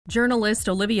Journalist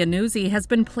Olivia Nuzzi has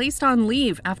been placed on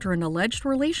leave after an alleged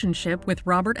relationship with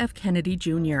Robert F. Kennedy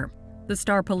Jr. The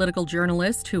star political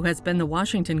journalist, who has been the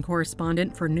Washington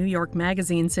Correspondent for New York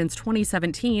Magazine since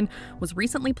 2017, was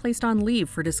recently placed on leave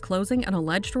for disclosing an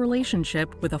alleged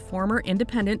relationship with a former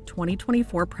independent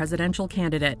 2024 presidential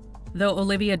candidate. Though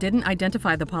Olivia didn't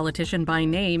identify the politician by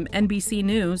name, NBC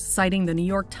News, citing the New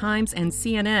York Times and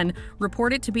CNN,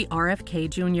 reported to be RFK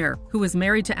Jr., who was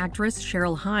married to actress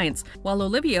Cheryl Hines, while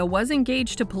Olivia was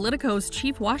engaged to Politico's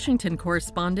chief Washington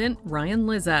correspondent, Ryan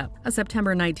Lizza. A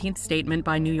September 19th statement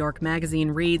by New York Magazine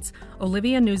reads,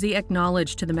 Olivia Nuzzi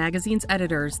acknowledged to the magazine's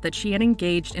editors that she had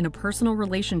engaged in a personal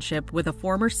relationship with a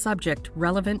former subject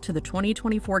relevant to the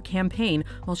 2024 campaign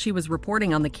while she was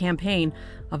reporting on the campaign,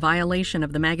 a violation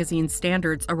of the magazine's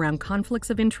standards around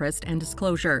conflicts of interest and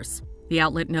disclosures. The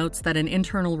outlet notes that an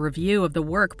internal review of the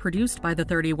work produced by the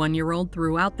 31-year-old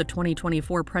throughout the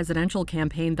 2024 presidential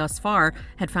campaign thus far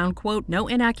had found, quote, no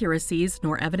inaccuracies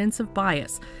nor evidence of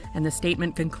bias, and the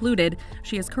statement concluded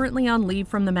she is currently on leave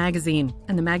from the magazine,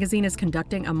 and the magazine is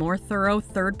conducting a more thorough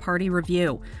third-party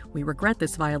review. We regret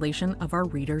this violation of our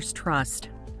readers' trust.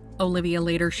 Olivia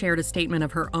later shared a statement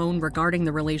of her own regarding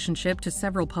the relationship to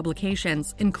several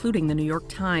publications, including the New York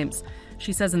Times.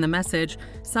 She says in the message,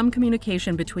 some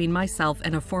communication between myself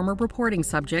and a former reporting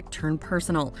subject turned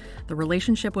personal. The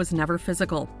relationship was never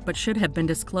physical, but should have been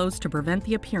disclosed to prevent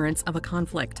the appearance of a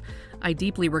conflict. I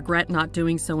deeply regret not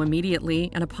doing so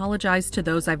immediately and apologize to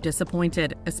those I've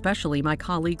disappointed, especially my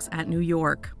colleagues at New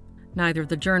York. Neither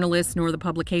the journalist nor the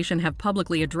publication have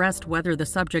publicly addressed whether the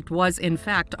subject was, in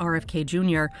fact, RFK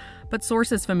Jr., but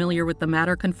sources familiar with the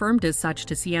matter confirmed as such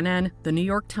to CNN, the New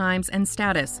York Times, and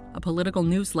Status, a political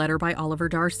newsletter by Oliver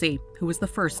Darcy, who was the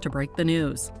first to break the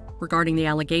news. Regarding the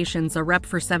allegations, a rep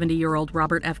for 70-year-old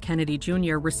Robert F. Kennedy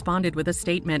Jr. responded with a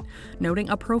statement, noting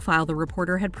a profile the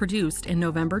reporter had produced in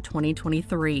November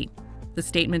 2023. The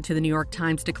statement to the New York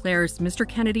Times declares Mr.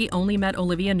 Kennedy only met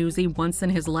Olivia Nuzzi once in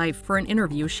his life for an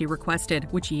interview she requested,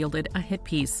 which yielded a hit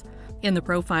piece. In the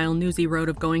profile, Nuzzi wrote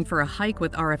of going for a hike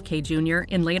with RFK Jr.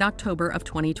 in late October of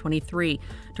 2023,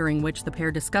 during which the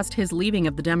pair discussed his leaving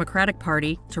of the Democratic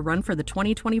Party to run for the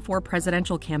 2024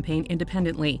 presidential campaign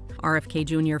independently. RFK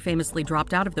Jr. famously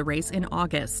dropped out of the race in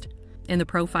August. In the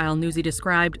profile, Nuzzi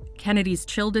described, Kennedy's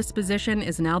chill disposition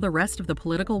is now the rest of the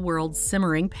political world's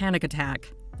simmering panic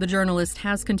attack. The journalist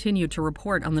has continued to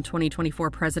report on the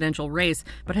 2024 presidential race,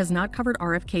 but has not covered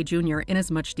RFK Jr. in as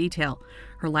much detail.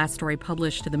 Her last story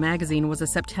published to the magazine was a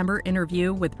September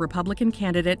interview with Republican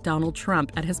candidate Donald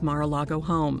Trump at his Mar-a-Lago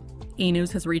home. E!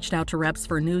 News has reached out to reps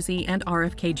for Nuzzi and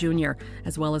RFK Jr.,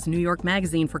 as well as New York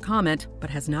Magazine for comment,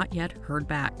 but has not yet heard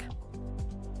back.